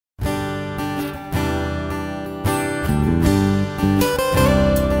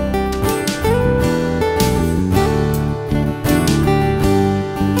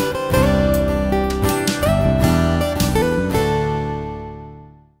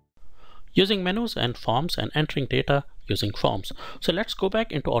using menus and forms and entering data using forms. So let's go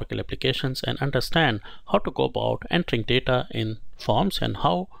back into Oracle applications and understand how to go about entering data in forms and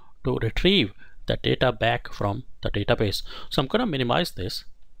how to retrieve the data back from the database. So I'm going to minimize this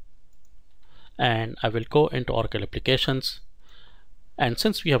and I will go into Oracle applications, and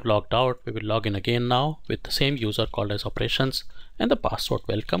since we have logged out, we will log in again now with the same user called as operations and the password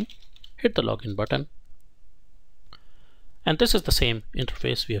welcome. Hit the login button. And this is the same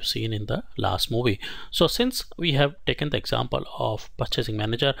interface we have seen in the last movie. So since we have taken the example of purchasing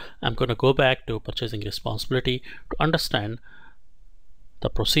manager, I'm going to go back to purchasing responsibility to understand the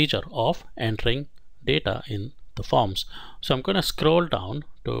procedure of entering data in the forms. So I'm going to scroll down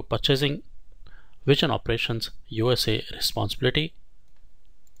to purchasing vision operations USA responsibility,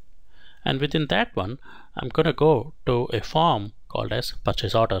 and within that one I'm going to go to a form called as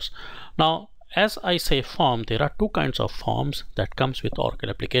purchase orders. Now as I say form, there are two kinds of forms that comes with Oracle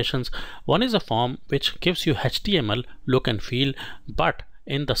applications. One is a form which gives you HTML look and feel, but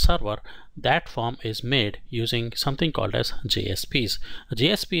in the server that form is made using something called as JSPs.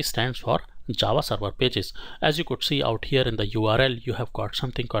 JSP stands for Java Server Pages. As you could see out here in the URL, you have got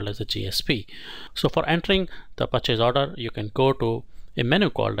something called as a JSP. So for entering the purchase order, you can go to a menu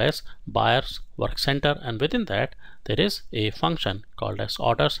called as Buyers Work Center, and within that there is a function called as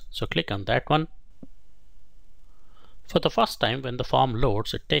orders. So click on that one. For the first time when the form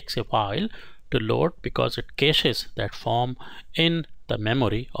loads, it takes a while to load because it caches that form in the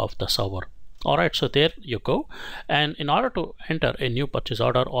memory of the server. Alright, so there you go. And in order to enter a new purchase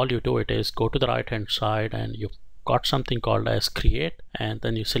order, all you do it is go to the right hand side and you've got something called as create, and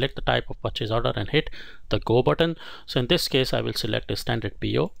then you select the type of purchase order and hit the go button. So in this case I will select a standard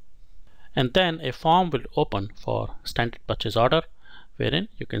PO, and then a form will open for standard purchase order wherein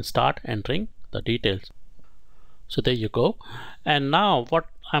you can start entering the details. So there you go. And now what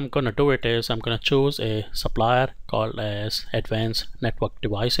I'm going to do it is I'm going to choose a supplier called as Advanced Network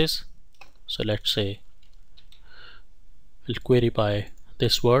Devices. So let's say we'll query by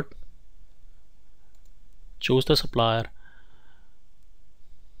this word, choose the supplier,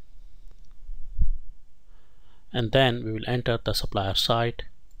 and then we will enter the supplier site.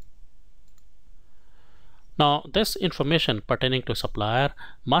 Now this information pertaining to supplier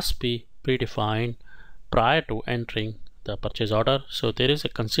must be predefined prior to entering the purchase order. So there is a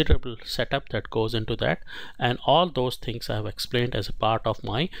considerable setup that goes into that, and all those things I have explained as a part of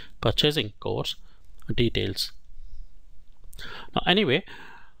my purchasing course details. Now anyway,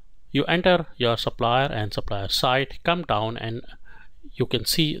 you enter your supplier and supplier site, come down, and you can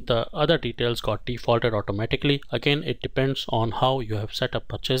see the other details got defaulted automatically. Again, it depends on how you have set up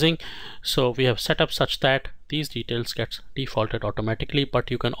purchasing. So we have set up such that these details get defaulted automatically, but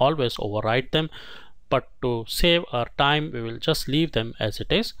you can always override them. But to save our time, we will just leave them as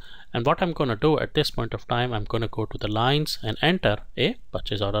it is. And what I'm going to do at this point of time, I'm going to go to the lines and enter a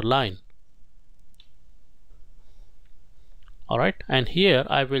purchase order line. Alright, and here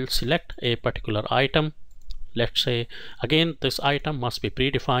I will select a particular item. Let's say again this item must be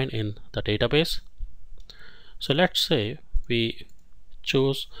predefined in the database. So let's say we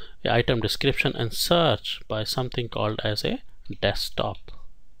choose the item description and search by something called as a desktop.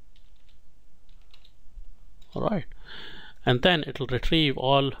 Alright, and then it will retrieve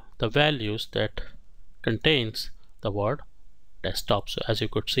all the values that contains the word desktop. So as you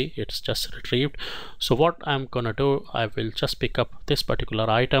could see, it's just retrieved. So what I'm gonna do, I will just pick up this particular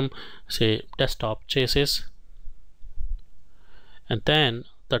item, say desktop chases, and then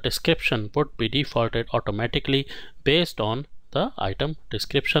the description would be defaulted automatically based on the item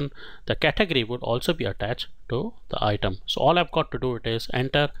description. The category would also be attached to the item. So all I've got to do it is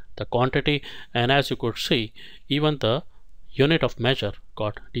enter the quantity, and as you could see, even the unit of measure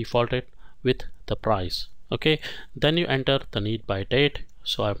got defaulted with the price. Okay, then you enter the need by date.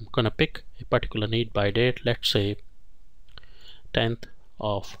 So I'm gonna pick a particular need by date, let's say 10th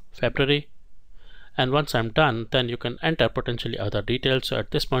of February. And once I'm done, then you can enter potentially other details. So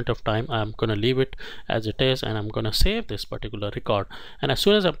at this point of time, I'm going to leave it as it is, and I'm going to save this particular record. And as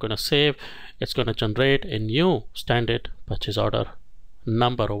soon as I'm going to save, it's going to generate a new standard purchase order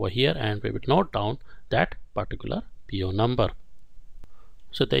number over here, and we will note down that particular PO number.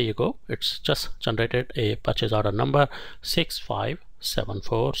 So there you go, it's just generated a purchase order number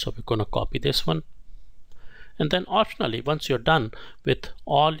 6574. So we're going to copy this one, and then optionally, once you're done with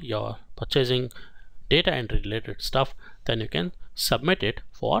all your purchasing data entry related stuff, then you can submit it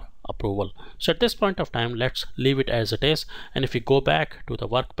for approval. So at this point of time, let's leave it as it is, and if we go back to the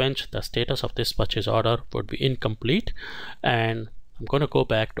workbench, the status of this purchase order would be incomplete. And I'm going to go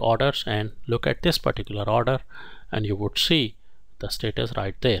back to orders and look at this particular order, and you would see the status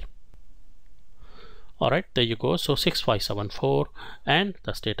right there. Alright, there you go. So 6574 and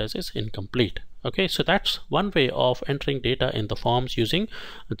the status is incomplete. Okay, so that's one way of entering data in the forms using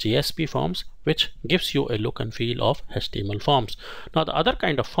JSP forms, which gives you a look and feel of HTML forms. Now the other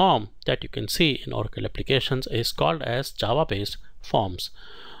kind of form that you can see in Oracle applications is called as Java based forms.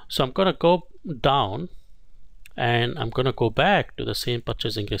 So I'm going to go down and I'm going to go back to the same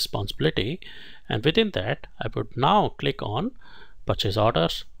purchasing responsibility, and within that I would now click on purchase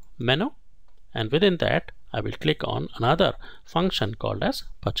orders menu, and within that I will click on another function called as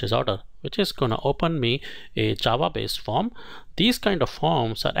purchase order, which is going to open me a Java based form. These kind of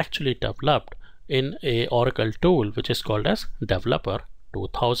forms are actually developed in a Oracle tool which is called as Developer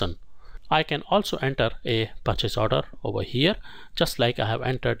 2000. I can also enter a purchase order over here, just like I have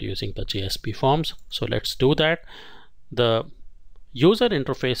entered using the JSP forms. So let's do that. The user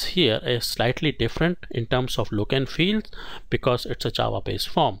interface here is slightly different in terms of look and feel because it's a Java based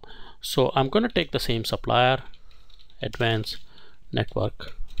form. So I'm going to take the same supplier, advanced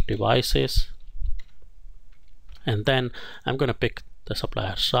network devices, and then I'm going to pick the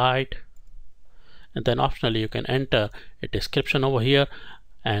supplier site, and then optionally you can enter a description over here,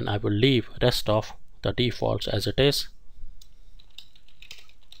 and I will leave rest of the defaults as it is.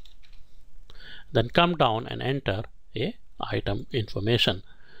 Then come down and enter a item information.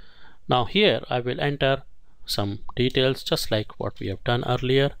 Now here I will enter some details just like what we have done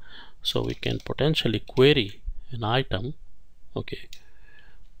earlier. So we can potentially query an item. Okay,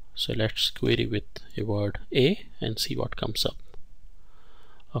 so let's query with a word A and see what comes up.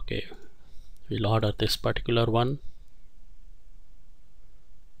 Okay, we'll order this particular one.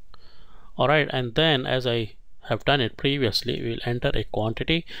 Alright, and then as I have done it previously, we'll enter a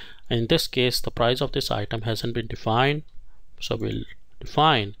quantity. In this case the price of this item hasn't been defined, so we'll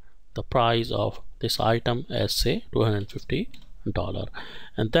define the price of this item as say $250,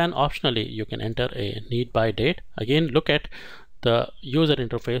 and then optionally you can enter a need by date. Again, look at the user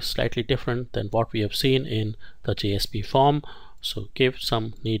interface slightly different than what we have seen in the JSP form. So give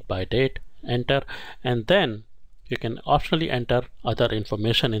some need by date, enter, and then you can optionally enter other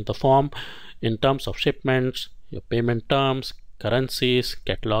information in the form in terms of shipments, your payment terms, currencies,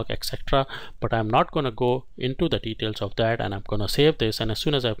 catalog, etc. But I'm not going to go into the details of that, and I'm going to save this, and as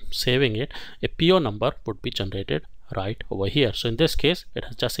soon as I'm saving it, a PO number would be generated right over here. So in this case it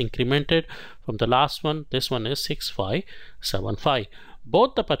has just incremented from the last one. This one is 6575.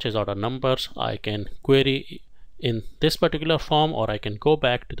 Both the purchase order numbers I can query in this particular form, or I can go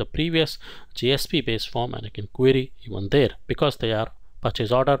back to the previous JSP based form and I can query even there, because they are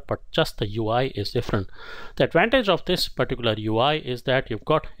purchase order, but just the UI is different. The advantage of this particular UI is that you've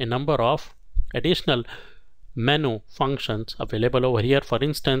got a number of additional menu functions available over here. For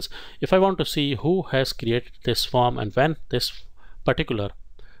instance, if I want to see who has created this form and when this particular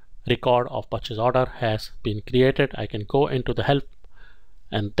record of purchase order has been created, I can go into the help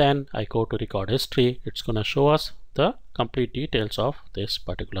and then I go to record history. It's going to show us the complete details of this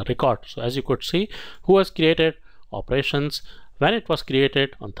particular record. So as you could see, who has created, operations, when it was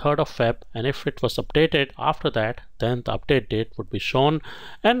created on 3rd of Feb, and if it was updated after that, then the update date would be shown,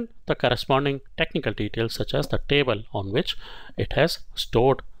 and the corresponding technical details such as the table on which it has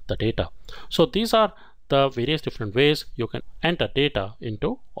stored the data. So these are the various different ways you can enter data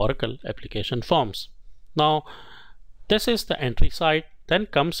into Oracle application forms. Now this is the entry side. Then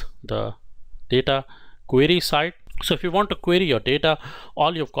comes the data query side. So if you want to query your data,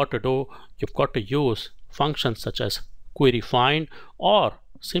 all you've got to do, you've got to use functions such as query find, or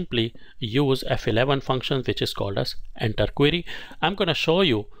simply use F11 function which is called as enter query. I'm going to show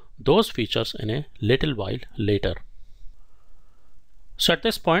you those features in a little while later. So at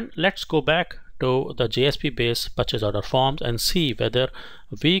this point, let's go back to the JSP based purchase order forms and see whether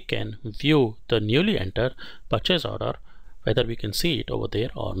we can view the newly entered purchase order, whether we can see it over there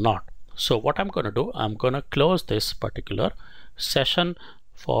or not. So what I'm going to do, I'm going to close this particular session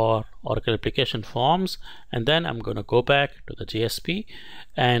for Oracle application forms, and then I'm going to go back to the JSP,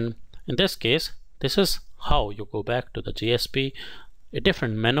 and in this case this is how you go back to the JSP, a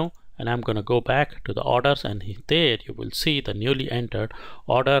different menu, and I'm going to go back to the orders, and there you will see the newly entered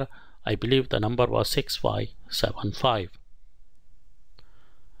order. I believe the number was 6575,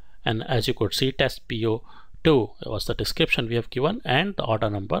 and as you could see, test PO 2 was the description we have given, and the order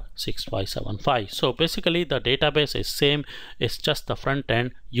number 6575. So basically the database is same, it's just the front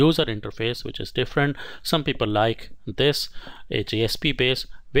end user interface which is different. Some people like this, a JSP base,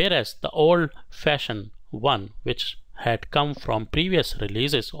 whereas the old fashioned one which had come from previous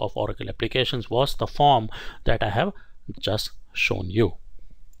releases of Oracle applications was the form that I have just shown you.